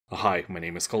Hi, my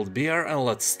name is Cold Beer, and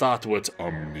let's start with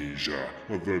Amnesia,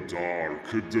 the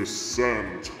Dark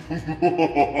Descent.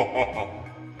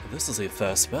 This is a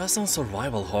first-person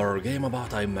survival horror game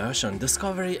about immersion,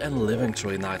 discovery and living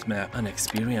through a nightmare, an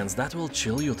experience that will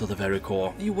chill you to the very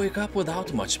core. You wake up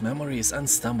without much memories and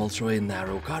stumble through a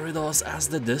narrow corridors as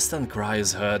the distant cry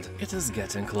is heard. It is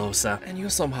getting closer, and you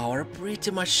somehow are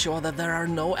pretty much sure that there are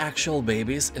no actual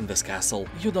babies in this castle.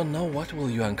 You don't know what will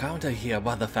you encounter here,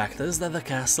 but the fact is that the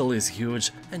castle is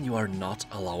huge and you are not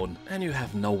alone. And you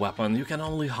have no weapon, you can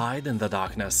only hide in the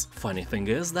darkness. Funny thing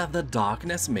is that the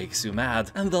darkness makes you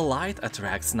mad, and the light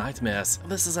attracts nightmares.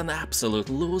 This is an absolute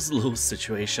lose-lose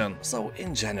situation. So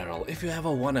in general, if you ever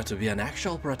wanted to be an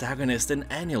actual protagonist in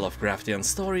any Lovecraftian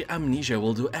story, Amnesia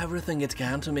will do everything it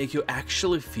can to make you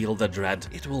actually feel the dread.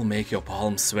 It will make your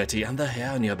palms sweaty and the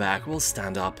hair on your back will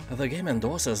stand up. The game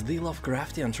endorses the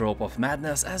Lovecraftian trope of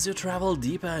madness as you travel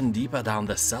deeper and deeper down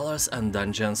the cellars and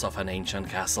dungeons of an ancient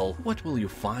castle. What will you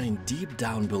find deep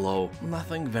down below?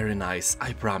 Nothing very nice,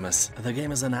 I promise. The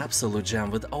game is an absolute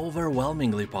gem with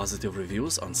overwhelmingly positive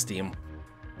reviews on Steam.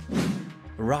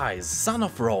 Ryse, Son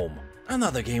of Rome.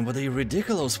 Another game with a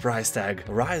ridiculous price tag.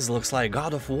 Ryse looks like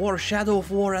God of War, Shadow of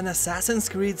War and Assassin's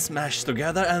Creed smashed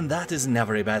together, and that is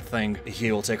never a bad thing. He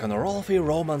will take on a role of a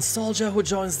Roman soldier who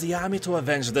joins the army to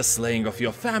avenge the slaying of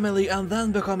your family and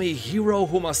then become a hero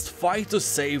who must fight to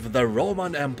save the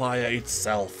Roman Empire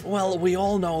itself. Well, we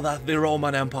all know that the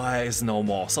Roman Empire is no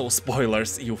more, so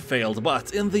spoilers, you failed,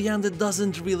 but in the end it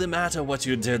doesn't really matter what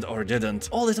you did or didn't.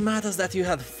 All it matters that you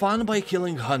had fun by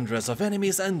killing hundreds of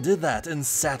enemies and did that in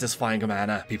satisfying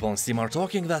manner. People on Steam are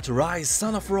talking that Ryse,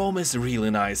 Son of Rome is really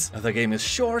nice. The game is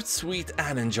short, sweet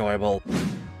and enjoyable.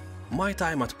 My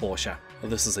Time at Portia.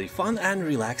 This is a fun and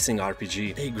relaxing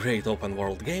RPG, a great open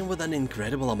world game with an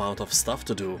incredible amount of stuff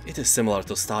to do. It is similar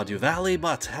to Stardew Valley,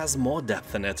 but has more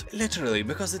depth in it, literally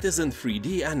because it is in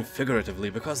 3D and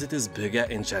figuratively because it is bigger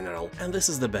in general. And this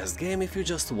is the best game if you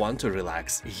just want to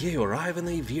relax. Here you arrive in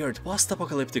a weird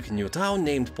post-apocalyptic new town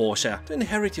named Portia to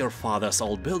inherit your father's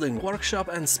old building workshop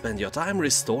and spend your time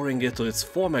restoring it to its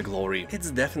former glory. It's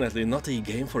definitely not a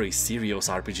game for a serious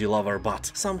RPG lover,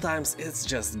 but sometimes it's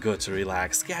just good to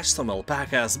relax, catch some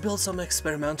alpacas, build some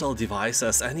experimental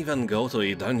devices and even go to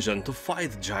a dungeon to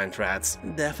fight giant rats.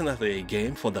 Definitely a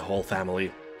game for the whole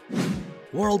family.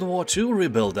 World War II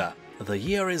Rebuilder. The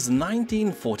year is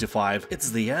 1945,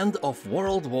 it's the end of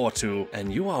World War II,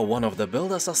 and you are one of the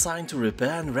builders assigned to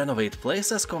repair and renovate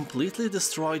places completely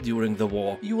destroyed during the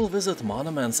war. You will visit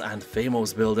monuments and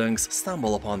famous buildings,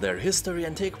 stumble upon their history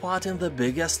and take part in the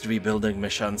biggest rebuilding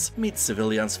missions, meet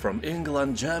civilians from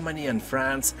England, Germany and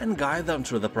France and guide them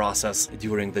through the process.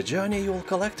 During the journey you will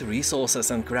collect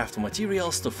resources and craft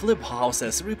materials to flip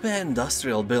houses, repair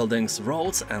industrial buildings,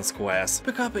 roads and squares,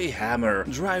 pick up a hammer,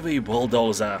 drive a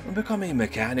bulldozer, become a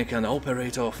mechanic and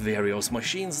operator of various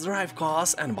machines, drive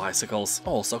cars and bicycles.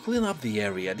 Also clean up the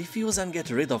area, defuse and get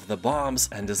rid of the bombs,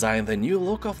 and design the new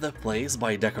look of the place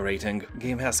by decorating.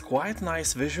 Game has quite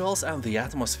nice visuals and the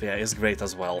atmosphere is great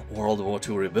as well. World War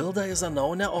II Rebuilder is an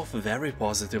owner of very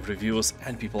positive reviews,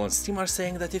 and people on Steam are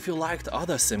saying that if you liked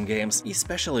other sim games,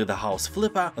 especially the House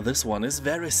Flipper, this one is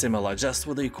very similar, just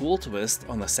with a cool twist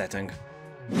on the setting.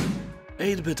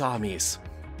 8-bit Armies.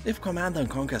 If Command &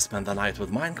 Conquer spent the night with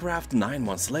Minecraft, 9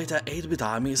 months later 8-bit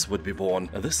Armies would be born.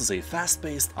 This is a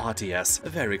fast-paced RTS, a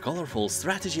very colorful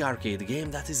strategy arcade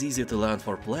game that is easy to learn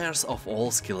for players of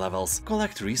all skill levels.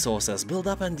 Collect resources, build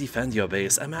up and defend your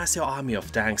base, amass your army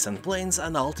of tanks and planes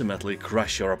and ultimately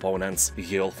crush your opponents.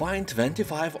 You'll find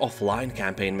 25 offline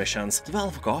campaign missions,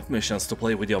 12 co-op missions to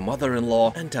play with your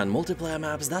mother-in-law, and 10 multiplayer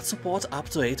maps that support up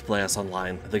to 8 players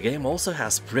online. The game also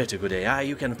has pretty good AI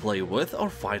you can play with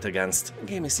or fight against. The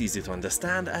game is easy to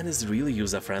understand and is really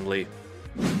user-friendly.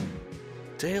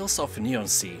 Tales of Neon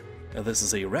Sea. This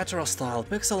is a retro-style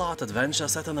pixel-art adventure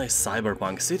set in a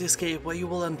cyberpunk cityscape where you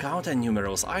will encounter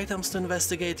numerous items to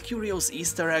investigate, curious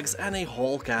Easter eggs and a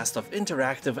whole cast of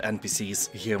interactive NPCs.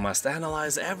 You must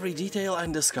analyze every detail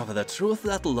and discover the truth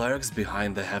that lurks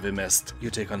behind the heavy mist. You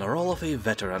take on a role of a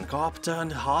veteran cop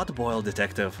turned hard-boiled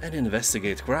detective and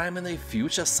investigate crime in a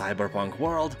future cyberpunk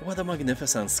world where the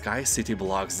magnificent Sky City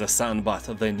blocks the sun, but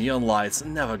the neon lights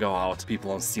never go out.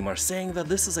 People on Steam are saying that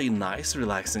this is a nice,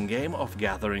 relaxing game of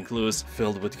gathering clues,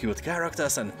 filled with cute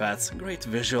characters and pets, great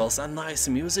visuals and nice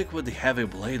music with the heavy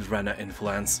Blade Runner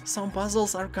influence. Some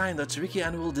puzzles are kinda tricky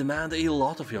and will demand a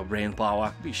lot of your brain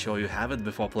power. Be sure you have it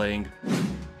before playing.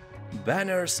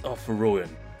 Banners of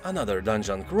Ruin. Another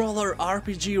dungeon crawler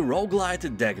RPG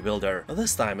roguelite deck builder.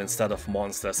 This time instead of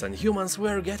monsters and humans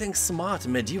we're getting smart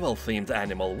medieval themed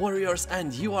animal warriors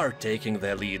and you are taking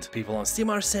the lead. People on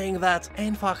Steam are saying that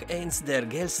einfach eins der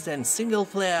geilsten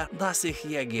Singleplayer, das ich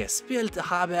je gespielt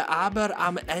habe, aber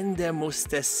am Ende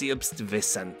musste selbst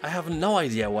wissen. I have no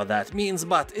idea what that means,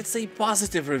 but it's a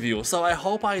positive review, so I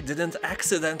hope I didn't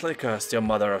accidentally curse your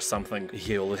mother or something.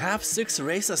 You'll have 6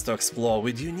 races to explore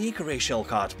with unique racial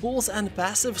card pools and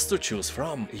passives to choose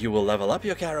from. You will level up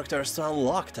your characters to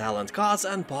unlock talent cards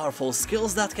and powerful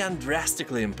skills that can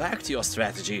drastically impact your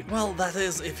strategy. Well, that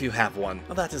is if you have one.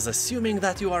 That is assuming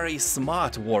that you are a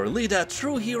smart war leader,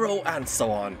 true hero, and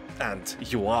so on. And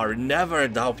you are, never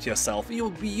doubt yourself, you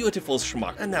beautiful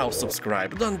schmuck. And now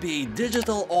subscribe, don't be a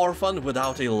digital orphan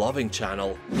without a loving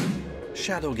channel.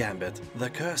 Shadow Gambit, The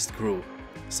Cursed Crew.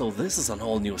 So this is an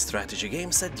all-new strategy game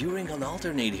set during an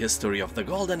alternate history of the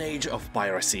golden age of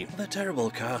piracy. The terrible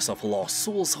curse of lost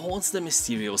souls haunts the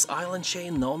mysterious island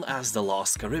chain known as the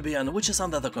Lost Caribbean, which is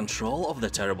under the control of the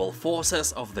terrible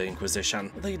forces of the Inquisition.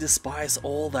 They despise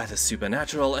all that is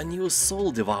supernatural and use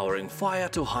soul-devouring fire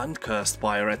to hunt cursed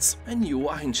pirates. And you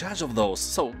are in charge of those,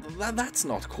 so that's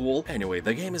not cool. Anyway,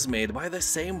 the game is made by the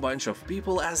same bunch of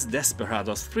people as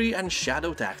Desperados 3 and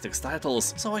Shadow Tactics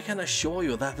titles, so I can assure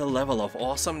you that the level of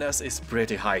awesomeness is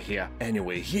pretty high here.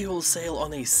 Anyway, you'll sail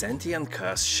on a sentient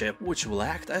cursed ship, which will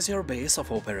act as your base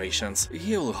of operations.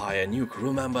 You'll hire new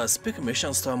crew members, pick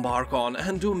missions to embark on,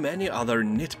 and do many other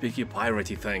nitpicky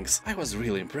piratey things. I was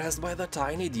really impressed by the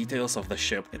tiny details of the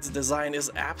ship. Its design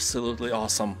is absolutely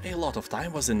awesome. A lot of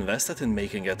time was invested in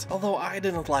making it, although I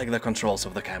didn't like the controls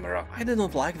of the camera. I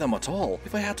didn't like them at all.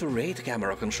 If I had to rate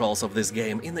camera controls of this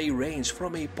game in a range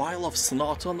from a pile of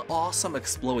snot to an awesome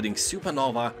exploding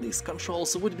supernova, these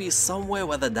controls would be somewhere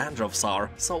where the dandruffs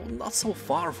are, so not so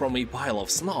far from a pile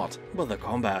of snot. But the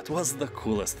combat was the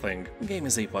coolest thing. The game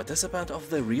is a participant of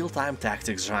the real-time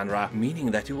tactics genre,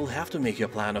 meaning that you will have to make your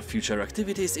plan of future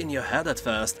activities in your head at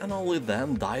first and only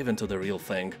then dive into the real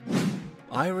thing.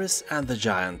 Ryse and the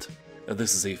Giant.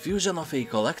 This is a fusion of a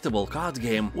collectible card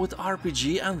game with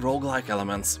RPG and roguelike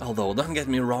elements. Although don't get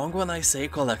me wrong when I say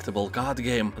collectible card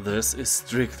game, this is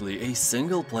strictly a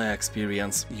single-player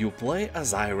experience. You play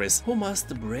as Ryse, who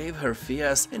must brave her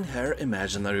fears in her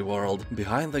imaginary world.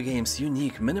 Behind the game's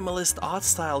unique minimalist art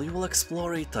style, you will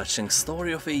explore a touching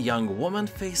story of a young woman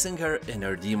facing her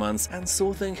inner demons and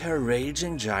soothing her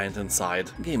raging giant inside.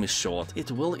 Game is short,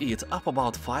 it will eat up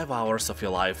about 5 hours of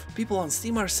your life. People on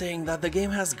Steam are saying that the game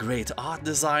has great art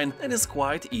design and is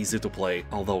quite easy to play,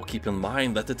 although keep in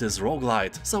mind that it is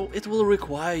roguelite, so it will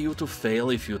require you to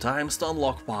fail a few times to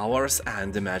unlock powers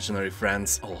and imaginary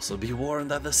friends. Also be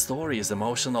warned that the story is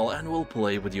emotional and will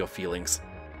play with your feelings.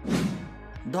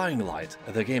 Dying Light.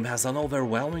 The game has an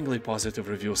overwhelmingly positive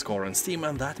review score on Steam,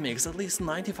 and that makes at least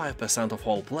 95% of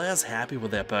all players happy with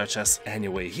their purchase.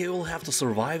 Anyway, you will have to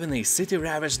survive in a city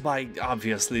ravaged by,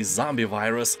 obviously, zombie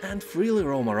virus and freely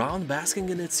roam around basking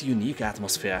in its unique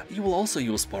atmosphere. You will also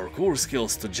use parkour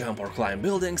skills to jump or climb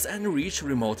buildings and reach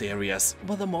remote areas.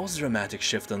 But the most dramatic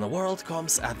shift in the world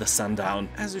comes at the sundown,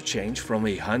 as you change from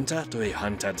a hunter to a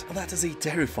hunted. That is a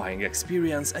terrifying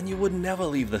experience, and you would never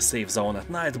leave the safe zone at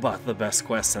night, but the best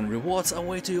quests and rewards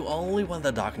await you only when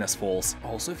the darkness falls.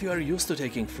 Also, if you are used to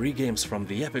taking free games from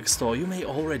the Epic Store, you may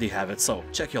already have it, so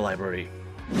check your library.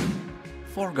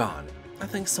 Foregone. I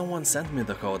think someone sent me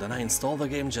the code and I installed the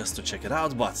game just to check it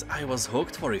out, but I was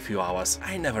hooked for a few hours.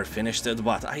 I never finished it,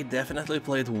 but I definitely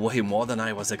played way more than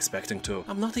I was expecting to.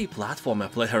 I'm not a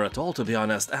platformer player at all, to be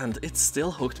honest, and it still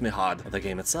hooked me hard. The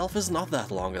game itself is not that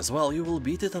long as well, you will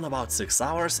beat it in about 6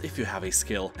 hours if you have a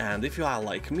skill, and if you are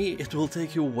like me, it will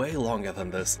take you way longer than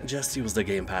this. Just use the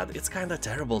gamepad, it's kinda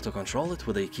terrible to control it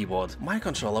with a keyboard. My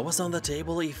controller was on the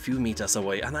table a few meters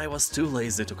away and I was too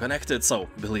lazy to connect it, so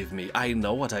believe me, I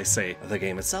know what I say. The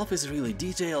game itself is really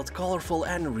detailed, colorful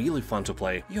and really fun to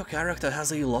play. Your character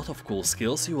has a lot of cool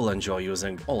skills you will enjoy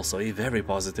using. Also, a very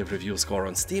positive review score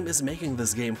on Steam is making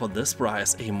this game for this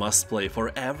price a must-play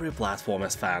for every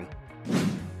platformers fan.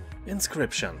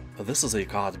 Inscryption. This is a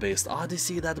card-based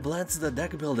odyssey that blends the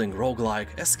deck-building roguelike,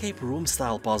 escape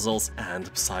room-style puzzles, and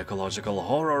psychological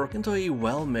horror into a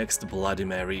well-mixed Bloody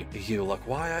Mary. You'll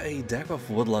acquire a deck of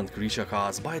woodland creature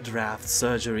cards by draft,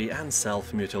 surgery, and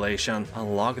self-mutilation,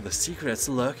 unlock the secrets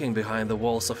lurking behind the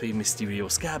walls of a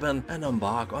mysterious cabin, and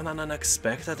embark on an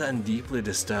unexpected and deeply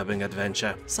disturbing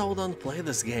adventure. So don't play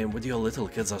this game with your little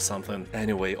kids or something.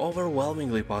 Anyway,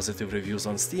 overwhelmingly positive reviews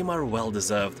on Steam are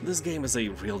well-deserved. This game is a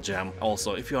real gem.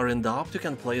 Also, if you are in doubt, you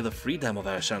can play the free demo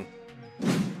version.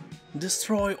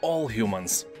 Destroy all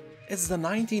humans. It's the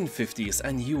 1950s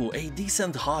and you, a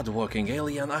decent hard-working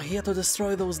alien, are here to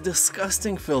destroy those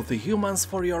disgusting filthy humans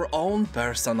for your own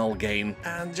personal gain,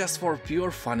 and just for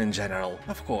pure fun in general.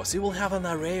 Of course, you will have an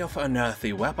array of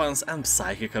unearthly weapons and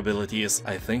psychic abilities.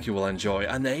 I think you will enjoy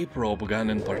an A-probe gun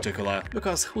in particular,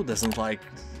 because who doesn't like...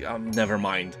 never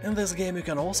mind. In this game you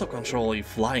can also control a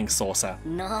flying saucer.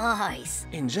 Nice!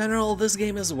 In general, this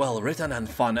game is well written and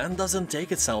fun and doesn't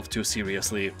take itself too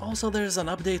seriously. Also, there's an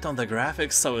update on the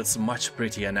graphics, so it's much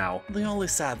prettier now. The only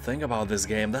sad thing about this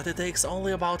game that it takes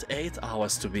only about 8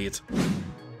 hours to beat.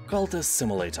 Cultist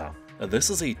Simulator.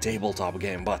 This is a tabletop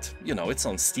game, but, you know, it's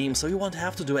on Steam, so you won't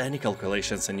have to do any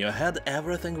calculations in your head,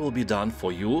 everything will be done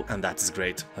for you, and that is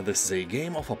great. This is a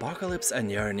game of apocalypse and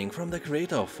yearning from the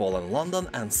creator of Fallen London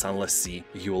and Sunless Sea.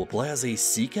 You will play as a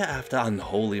seeker after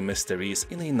unholy mysteries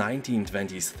in a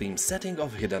 1920s themed setting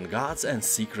of hidden gods and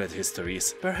secret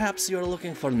histories. Perhaps you're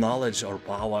looking for knowledge or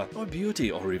power, or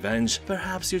beauty or revenge.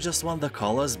 Perhaps you just want the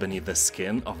colors beneath the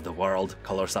skin of the world.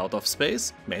 Colors out of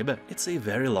space? Maybe. It's a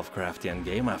very Lovecraftian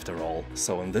game after all.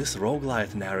 So in this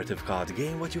roguelite narrative card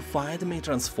game, what you find may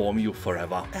transform you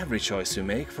forever. Every choice you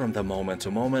make from the moment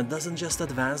to moment doesn't just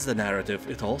advance the narrative,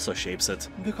 it also shapes it.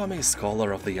 Become a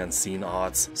scholar of the unseen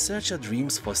arts, search your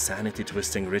dreams for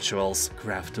sanity-twisting rituals,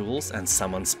 craft tools and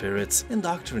summon spirits,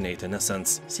 indoctrinate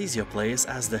innocence, seize your place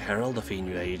as the herald of a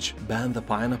new age, ban the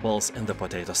pineapples in the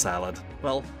potato salad.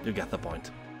 Well, you get the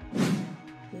point.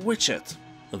 Witch It.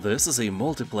 This is a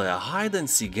multiplayer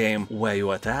hide-and-seek game where you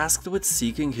are tasked with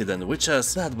seeking hidden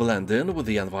witches that blend in with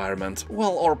the environment.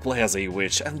 Well, or play as a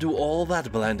witch and do all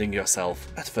that blending yourself.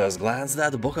 At first glance,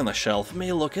 that book on a shelf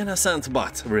may look innocent,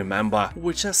 but remember,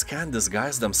 witches can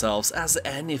disguise themselves as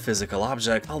any physical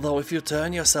object, although if you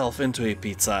turn yourself into a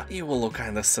pizza, you will look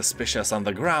kinda suspicious on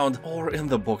the ground or in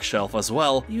the bookshelf as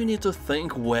well. You need to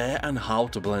think where and how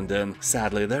to blend in.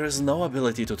 Sadly, there is no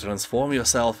ability to transform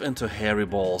yourself into hairy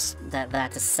balls.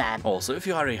 That is sad. Also, if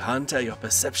you are a hunter, your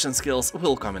perception skills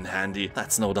will come in handy,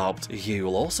 that's no doubt. Here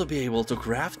you'll also be able to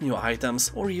craft new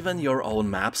items or even your own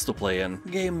maps to play in.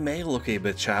 Game may look a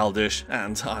bit childish,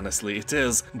 and honestly it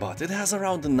is, but it has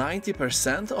around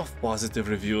 90% of positive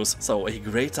reviews, so a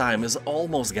great time is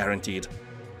almost guaranteed.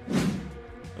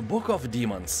 Book of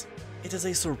Demons. It is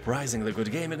a surprisingly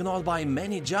good game, ignored by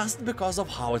many just because of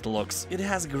how it looks. It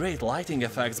has great lighting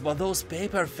effects, but those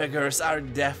paper figures are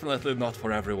definitely not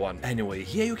for everyone. Anyway,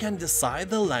 here you can decide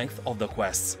the length of the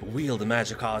quests, wield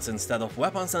magic cards instead of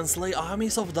weapons and slay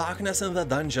armies of darkness in the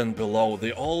dungeon below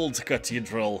the old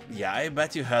cathedral. Yeah, I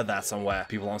bet you heard that somewhere.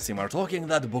 People on Steam are talking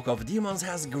that Book of Demons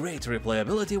has great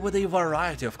replayability with a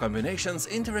variety of combinations,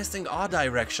 interesting art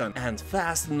direction, and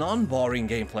fast, non-boring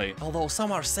gameplay. Although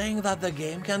some are saying that the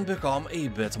game can become a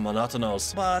bit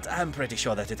monotonous, but I'm pretty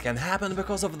sure that it can happen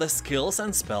because of the skills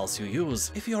and spells you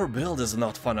use. If your build is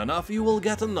not fun enough, you will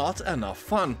get not enough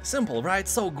fun. Simple, right?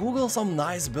 So Google some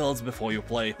nice builds before you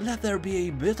play. Let there be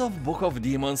a bit of Book of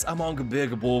Demons among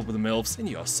big boobed MILFs in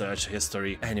your search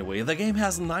history. Anyway, the game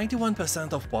has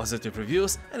 91% of positive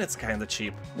reviews and it's kinda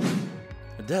cheap.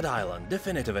 Dead Island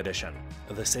Definitive Edition.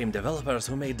 The same developers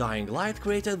who made Dying Light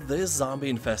created this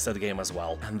zombie-infested game as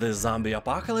well, and this zombie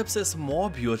apocalypse is more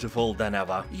beautiful than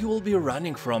ever. You will be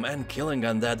running from and killing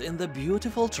undead in the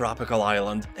beautiful tropical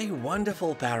island, a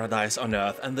wonderful paradise on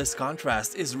Earth, and this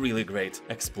contrast is really great.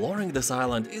 Exploring this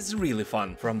island is really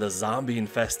fun, from the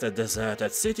zombie-infested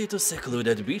deserted city to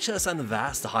secluded beaches and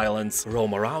vast highlands.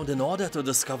 Roam around in order to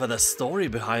discover the story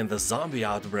behind the zombie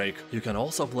outbreak. You can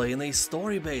also play in a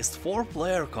story-based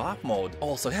 4-player co-op mode.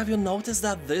 Also, have you noticed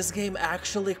that this game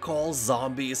actually calls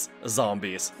zombies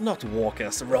zombies? Not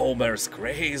walkers, roamers,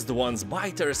 crazed ones,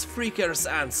 biters,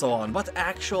 freakers and so on, but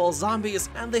actual zombies,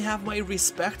 and they have my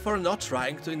respect for not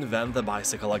trying to invent the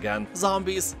bicycle again.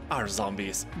 Zombies are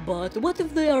zombies. But what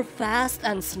if they are fast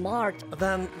and smart?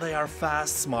 Then they are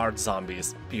fast, smart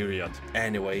zombies, period.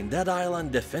 Anyway, in Dead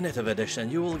Island Definitive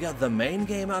Edition you will get the main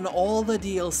game and all the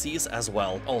DLCs as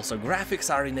well. Also,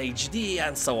 graphics are in HD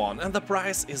and so on, and the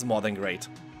price is more than great.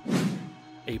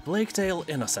 A Plague Tale: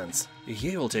 Innocence.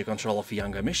 Here you'll take control of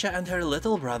young Amnesia and her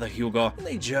little brother Hugo in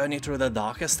a journey through the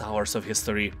darkest hours of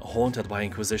history. Haunted by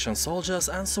Inquisition soldiers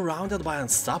and surrounded by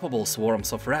unstoppable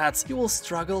swarms of rats, you will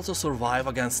struggle to survive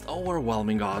against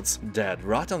overwhelming odds. Dead,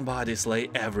 rotten bodies lay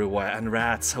everywhere, and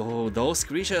rats, oh, those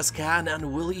creatures can and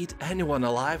will eat anyone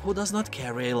alive who does not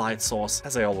carry a light source.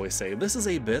 As I always say, this is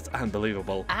a bit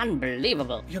unbelievable.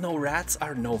 Unbelievable. You know, rats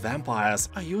are no vampires.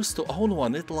 I used to own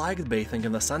one, it liked bathing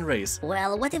in the sun rays.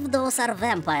 Well, what if those are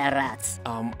vampire rats? rats.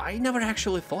 I never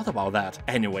actually thought about that.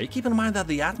 Anyway, keep in mind that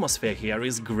the atmosphere here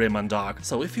is grim and dark,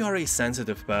 so if you are a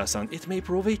sensitive person, it may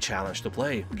prove a challenge to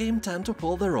play. Game tend to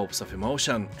pull the ropes of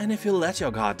emotion, and if you let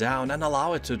your guard down and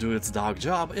allow it to do its dark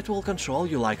job, it will control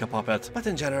you like a puppet. But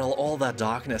in general, all that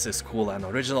darkness is cool and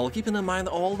original, keeping in mind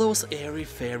all those airy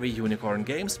fairy unicorn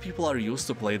games people are used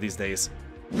to play these days.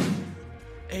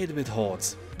 8-bit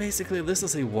Hordes. Basically, this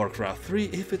is a Warcraft 3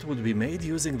 if it would be made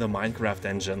using the Minecraft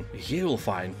engine. Here you'll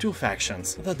find two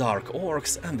factions, the Dark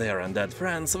Orcs and their undead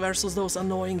friends versus those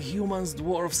annoying humans,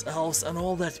 dwarves, elves and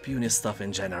all that puny stuff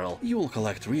in general. You will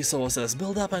collect resources,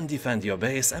 build up and defend your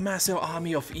base, amass your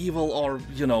army of evil or,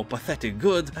 you know, pathetic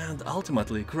good, and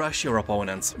ultimately crush your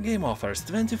opponents. Game offers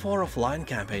 24 offline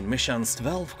campaign missions,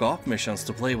 12 co-op missions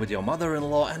to play with your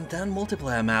mother-in-law and 10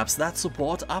 multiplayer maps that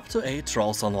support up to 8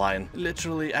 trolls online,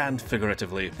 literally and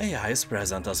figuratively. AI is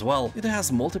present as well. It has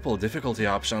multiple difficulty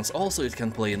options, also it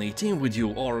can play in a team with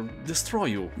you or destroy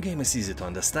you. Game is easy to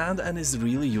understand and is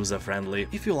really user-friendly.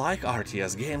 If you like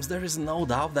RTS games, there is no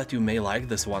doubt that you may like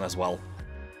this one as well.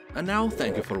 And now,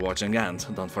 thank you for watching, and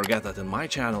don't forget that in my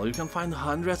channel you can find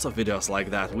hundreds of videos like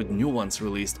that with new ones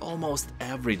released almost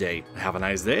every day. Have a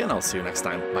nice day and I'll see you next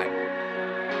time. Bye.